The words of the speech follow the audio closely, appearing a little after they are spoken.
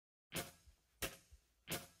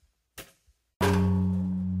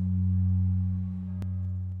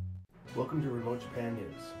Welcome to Remote Japan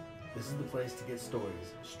News. This is the place to get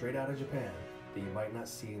stories straight out of Japan that you might not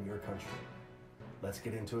see in your country. Let's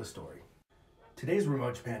get into a story. Today's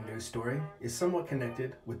Remote Japan News story is somewhat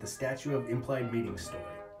connected with the Statue of Implied Meaning story.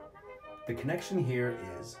 The connection here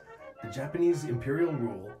is the Japanese imperial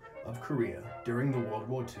rule of Korea during the World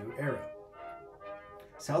War II era.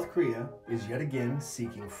 South Korea is yet again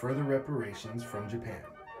seeking further reparations from Japan.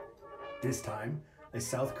 This time, a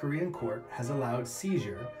South Korean court has allowed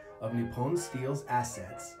seizure of Nippon Steel's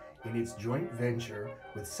assets in its joint venture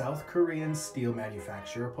with South Korean steel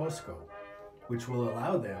manufacturer POSCO, which will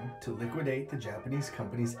allow them to liquidate the Japanese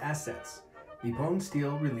company's assets. Nippon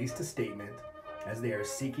Steel released a statement as they are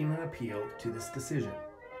seeking an appeal to this decision.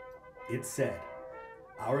 It said,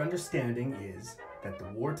 "Our understanding is that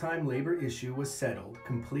the wartime labor issue was settled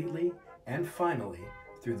completely and finally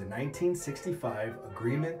through the 1965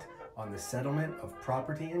 Agreement on the Settlement of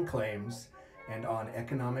Property and Claims and on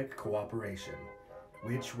Economic Cooperation,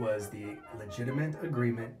 which was the legitimate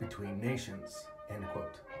agreement between nations." End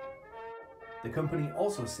quote. The company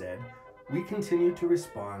also said, "We continue to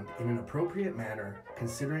respond in an appropriate manner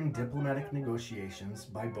considering diplomatic negotiations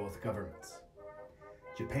by both governments."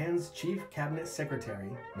 Japan's Chief Cabinet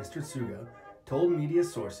Secretary, Mr. Suga, told media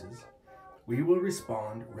sources, "We will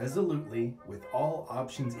respond resolutely with all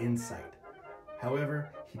options in sight." However,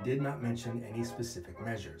 he did not mention any specific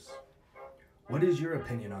measures. What is your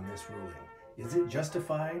opinion on this ruling? Is it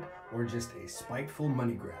justified or just a spiteful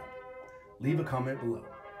money grab? Leave a comment below.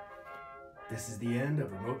 This is the end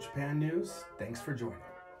of Remote Japan News. Thanks for joining.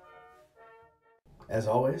 As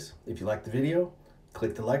always, if you liked the video,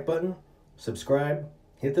 click the like button, subscribe,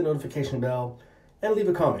 hit the notification bell, and leave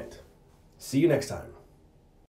a comment. See you next time.